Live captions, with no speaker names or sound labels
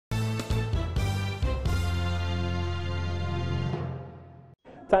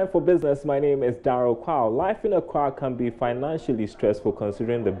Time for business. My name is Darryl Kwao. Life in Accra can be financially stressful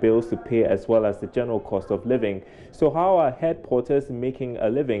considering the bills to pay as well as the general cost of living. So how are head porters making a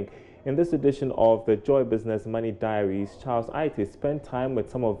living? In this edition of the Joy Business Money Diaries, Charles Aite spent time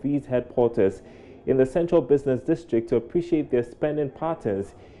with some of these head porters in the Central Business District to appreciate their spending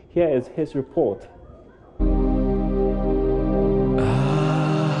patterns. Here is his report.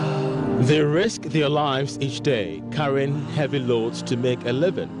 They risk their lives each day, carrying heavy loads to make a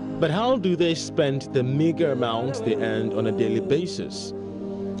living. But how do they spend the meager amounts they earn on a daily basis?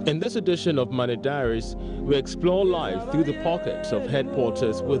 In this edition of Money Diaries, we explore life through the pockets of head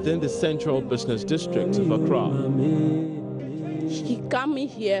porters within the Central Business District of Accra. He coming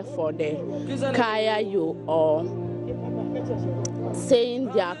here for the kaya you or saying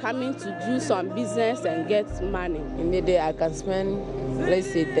they are coming to do some business and get money. In the day I can spend,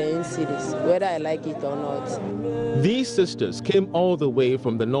 let's say 10 cities, whether I like it or not. These sisters came all the way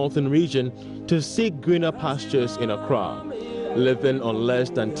from the northern region to seek greener pastures in Accra. Living on less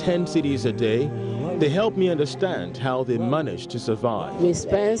than 10 cities a day, they help me understand how they manage to survive. We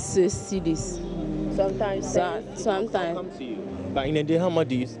spend 6 cities. Sometimes. But in a day, how much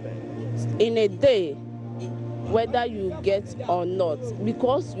do you spend? In a day, whether you get or not,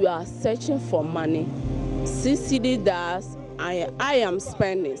 because you are searching for money, 6 cedis does, I am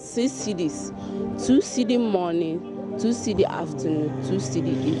spending 6 cedis, 2 cedi morning, 2 cedi afternoon, 2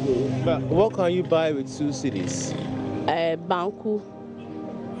 cedi evening. But what can you buy with 2 cedis? Banku,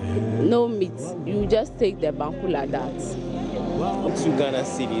 no meat. You just take the banku like that. 2 Ghana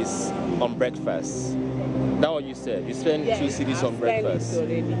cedis on breakfast. That's what you said. You spend 2 cedis on breakfast.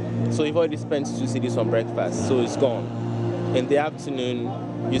 So you've already spent 2 cedis on breakfast, so it's gone. In the afternoon,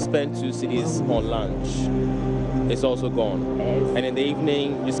 you spend 2 cedis on lunch. It's also gone. And in the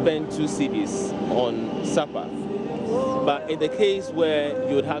evening, you spend 2 cedis on supper. But in the case where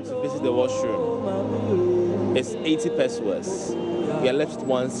you would have to visit the washroom, it's 80 pesos. You're left with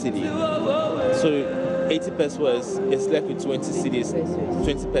 1 cedi. So 80 pesos is left with 20 cedis,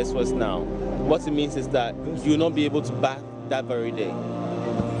 20 pesos now. What it means is that you will not be able to back that very day.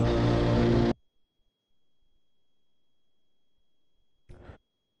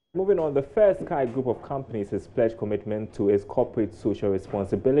 Moving on, the First Sky Group of companies has pledged commitment to its corporate social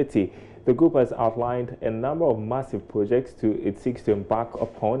responsibility. The group has outlined a number of massive projects it seeks to embark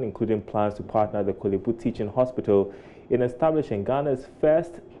upon, including plans to partner the Kolebu Teaching Hospital in establishing Ghana's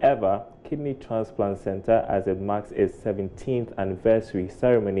first ever kidney transplant center as it marks its 17th anniversary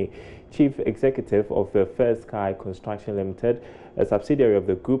ceremony. Chief Executive of the First Sky Construction Limited, a subsidiary of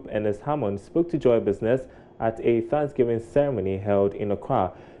the group, Ernest Hammond, spoke to Joy Business at a Thanksgiving ceremony held in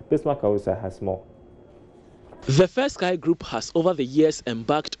Accra. Bismarck Awusa has more. The First Sky Group has over the years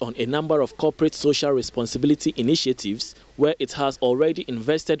embarked on a number of corporate social responsibility initiatives where it has already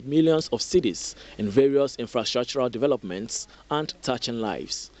invested millions of cedis in various infrastructural developments and touching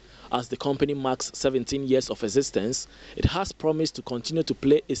lives. As the company marks 17 years of existence, it has promised to continue to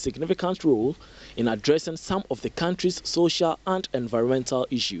play a significant role in addressing some of the country's social and environmental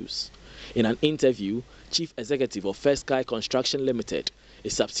issues. In an interview, Chief Executive of First Sky Construction Limited, a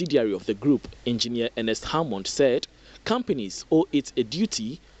subsidiary of the group, Engineer Ernest Hammond, said companies owe it a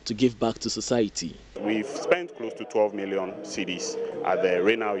duty to give back to society. We've spent close to 12 million cedis at the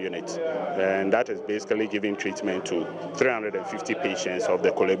renal unit, and that is basically giving treatment to 350 patients of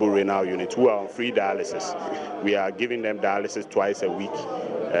the Kolebu renal unit who are on free dialysis. We are giving them dialysis twice a week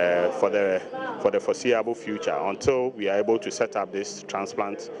for the foreseeable future until we are able to set up this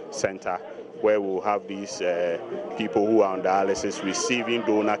transplant center where we'll have these people who are on dialysis receiving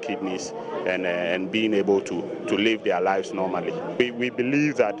donor kidneys and being able to live their lives normally. We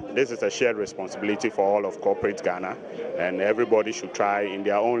believe that this is a shared responsibility for all of corporate Ghana, and everybody should try in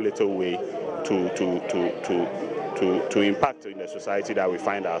their own little way to impact in the society that we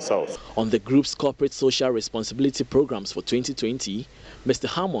find ourselves. On the group's corporate social responsibility programs for 2020, Mr.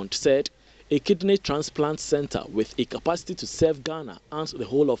 Hammond said a kidney transplant center with a capacity to serve Ghana and the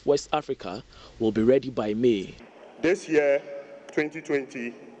whole of West Africa will be ready by May. This year,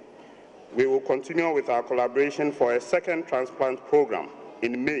 2020, we will continue with our collaboration for a second transplant program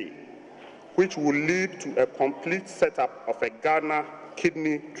in May, which will lead to a complete setup of a Ghana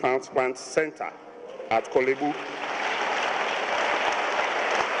kidney transplant center at Kolebu.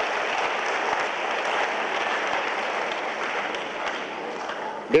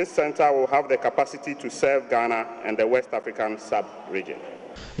 This center will have the capacity to serve Ghana and the West African sub-region.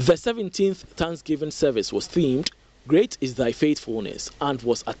 The 17th Thanksgiving service was themed Great is Thy Faithfulness and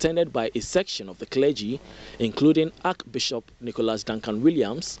was attended by a section of the clergy, including Archbishop Nicholas Duncan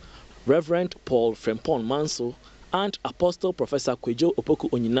Williams, Reverend Paul Frempong Manso, and Apostle Professor Kwejo Opoku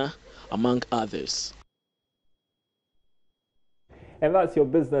Onyina, among others. And that's your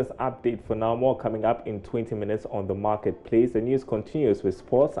business update for now. More coming up in 20 minutes on the marketplace. The news continues with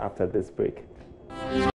sports after this break.